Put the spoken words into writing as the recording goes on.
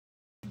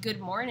Good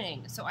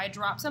morning. So I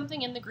dropped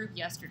something in the group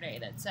yesterday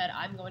that said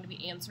I'm going to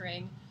be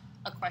answering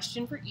a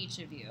question for each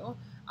of you.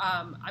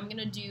 I'm going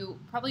to do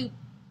probably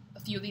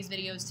a few of these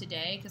videos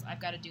today because I've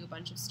got to do a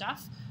bunch of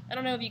stuff. I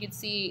don't know if you can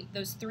see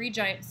those 3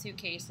 giant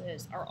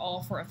suitcases are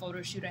all for a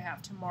photo shoot I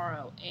have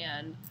tomorrow,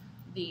 and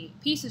the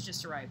pieces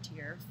just arrived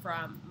here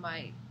from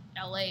my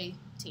LA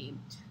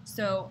team.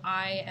 So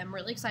I am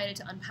really excited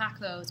to unpack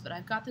those, but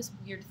I've got this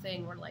weird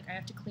thing where I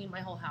have to clean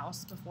my whole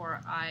house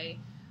before I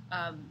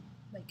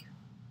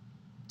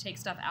take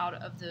stuff out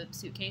of the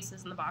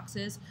suitcases and the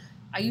boxes.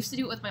 I used to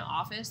do it with my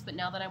office, but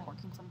now that I'm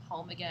working from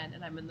home again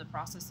and I'm in the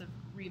process of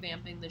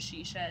revamping the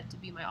she shed to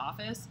be my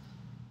office,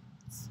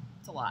 it's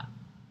a lot.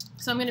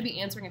 So I'm going to be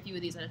answering a few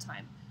of these at a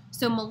time.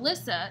 So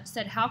Melissa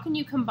said, how can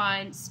you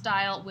combine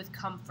style with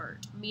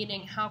comfort?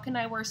 Meaning, how can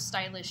I wear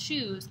stylish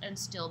shoes and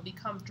still be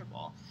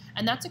comfortable?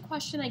 And that's a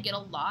question I get a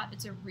lot.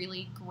 It's a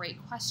really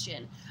great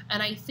question.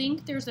 And I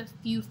think there's a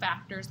few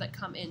factors that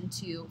come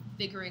into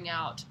figuring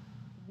out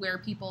where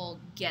people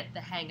get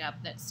the hang up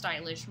that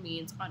stylish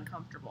means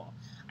uncomfortable.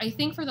 I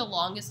think for the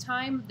longest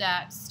time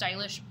that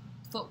stylish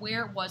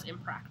footwear was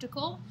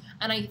impractical,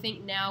 and I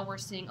think now we're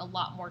seeing a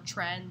lot more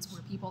trends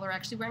where people are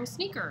actually wearing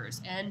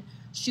sneakers and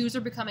shoes are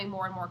becoming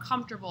more and more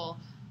comfortable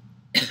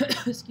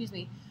excuse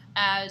me,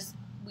 as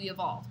we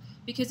evolve.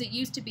 Because it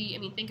used to be, I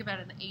mean, think about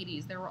it, in the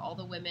 80s, there were all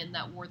the women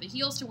that wore the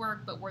heels to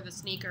work but wore the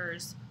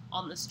sneakers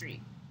on the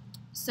street.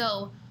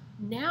 So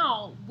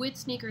now, with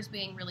sneakers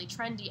being really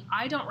trendy,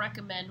 I don't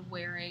recommend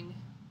wearing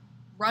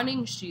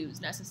running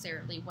shoes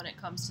necessarily when it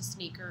comes to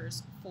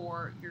sneakers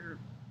for your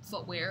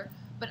footwear,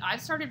 but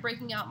I've started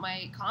breaking out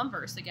my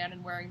Converse again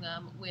and wearing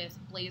them with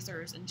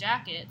blazers and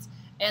jackets,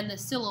 and the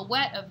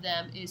silhouette of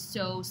them is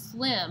so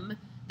slim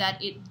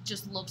that it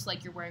just looks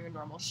like you're wearing a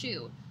normal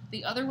shoe.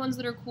 The other ones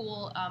that are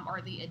cool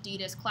are the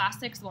Adidas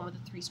Classics, the one with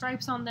the 3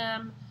 stripes on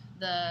them.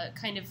 The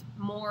kind of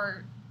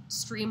more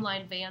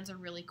streamlined Vans are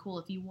really cool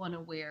if you want to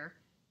wear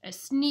a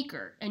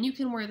sneaker, and you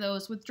can wear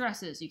those with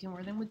dresses, you can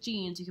wear them with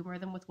jeans, you can wear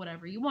them with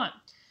whatever you want.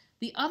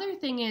 The other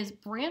thing is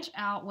branch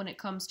out when it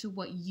comes to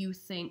what you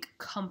think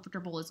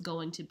comfortable is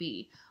going to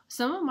be.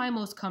 Some of my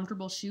most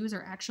comfortable shoes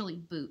are actually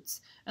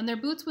boots, and they're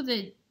boots with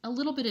a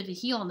little bit of a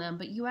heel on them,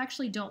 but you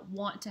actually don't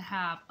want to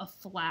have a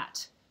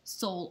flat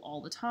sole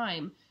all the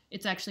time.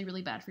 It's actually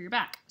really bad for your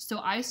back. So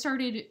I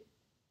started,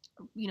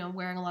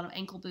 wearing a lot of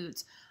ankle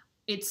boots.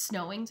 It's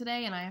snowing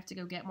today and I have to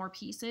go get more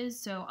pieces,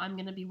 so I'm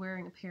going to be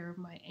wearing a pair of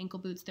my ankle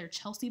boots. They're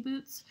Chelsea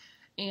boots,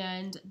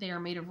 and they are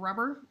made of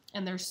rubber,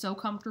 and they're so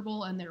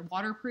comfortable, and they're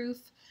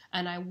waterproof,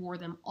 and I wore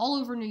them all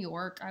over New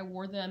York. I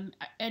wore them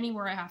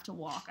anywhere I have to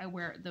walk. I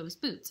wear those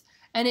boots.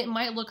 And it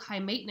might look high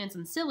maintenance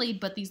and silly,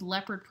 but these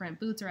leopard print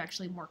boots are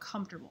actually more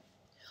comfortable.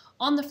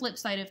 On the flip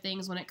side of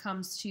things, when it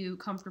comes to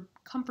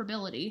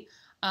comfortability,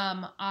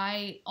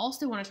 I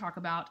also want to talk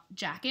about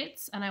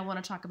jackets, and I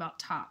want to talk about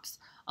tops.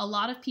 A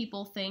lot of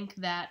people think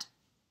that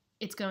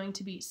it's going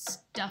to be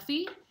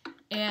stuffy,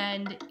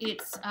 and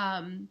it's,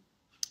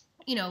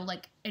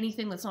 like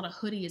anything that's not a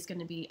hoodie is going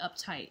to be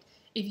uptight.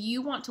 If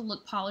you want to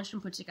look polished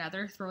and put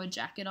together, throw a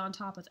jacket on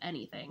top of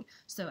anything.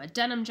 So a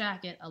denim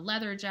jacket, a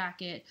leather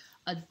jacket,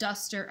 a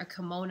duster, a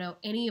kimono,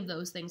 any of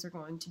those things are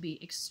going to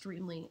be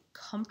extremely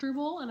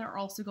comfortable and are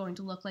also going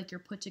to look like you're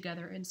put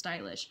together and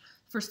stylish.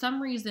 For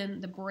some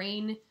reason, the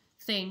brain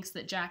thinks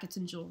that jackets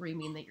and jewelry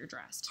mean that you're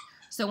dressed.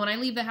 So when I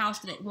leave the house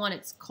today, one,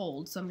 it's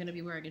cold, so I'm going to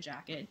be wearing a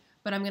jacket,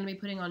 but I'm going to be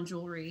putting on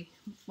jewelry.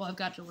 Well, I've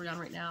got jewelry on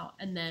right now,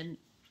 and then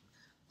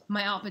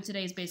my outfit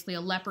today is basically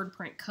a leopard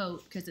print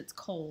coat because it's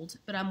cold,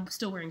 but I'm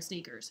still wearing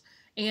sneakers.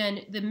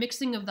 And the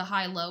mixing of the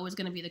high-low is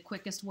going to be the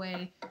quickest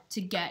way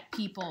to get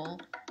people,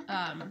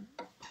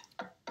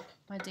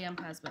 my damn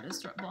husband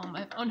is blowing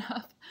my phone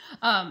up.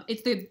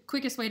 It's the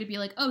quickest way to be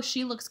like, oh,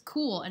 she looks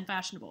cool and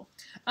fashionable.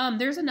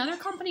 There's another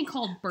company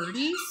called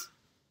Birdies.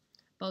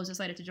 Bo's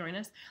decided to join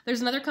us.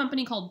 There's another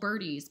company called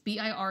Birdies,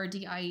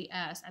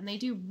 Birdies, and they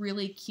do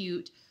really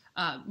cute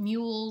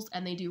mules,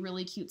 and they do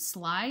really cute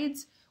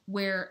slides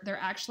where they're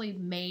actually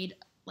made,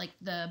 like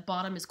the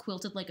bottom is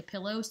quilted like a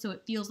pillow, so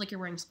it feels like you're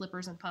wearing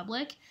slippers in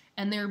public,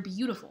 and they're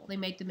beautiful. They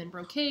make them in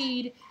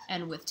brocade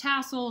and with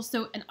tassels,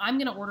 and I'm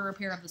going to order a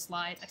pair of the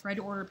slides. I tried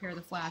to order a pair of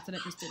the flats, and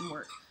it just didn't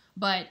work,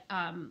 but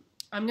I'm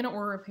going to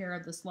order a pair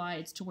of the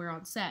slides to wear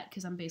on set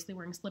because I'm basically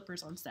wearing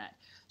slippers on set.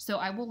 So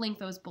I will link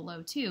those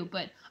below too,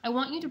 but I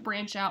want you to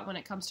branch out when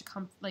it comes to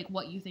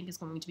what you think is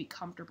going to be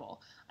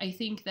comfortable. I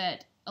think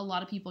that a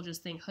lot of people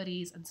just think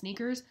hoodies and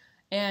sneakers,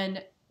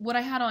 and what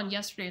I had on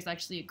yesterday is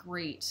actually a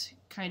great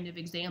kind of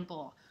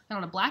example. I had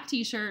on a black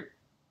t-shirt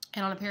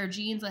and on a pair of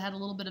jeans that had a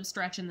little bit of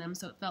stretch in them,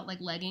 so it felt like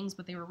leggings,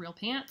 but they were real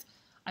pants.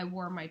 I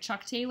wore my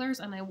Chuck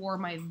Taylors, and I wore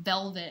my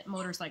velvet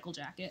motorcycle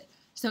jacket.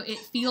 So it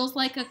feels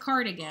like a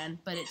cardigan,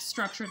 but it's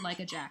structured like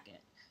a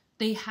jacket.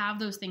 They have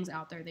those things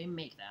out there. They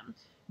make them.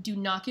 Do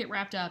not get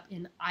wrapped up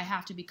in, I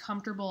have to be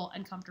comfortable,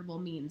 and comfortable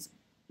means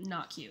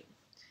not cute.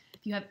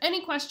 If you have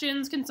any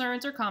questions,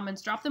 concerns, or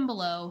comments, drop them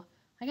below.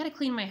 I gotta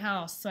clean my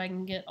house so I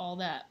can get all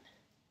that.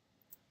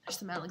 There's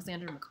some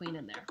Alexander McQueen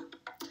in there.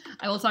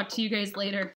 I will talk to you guys later.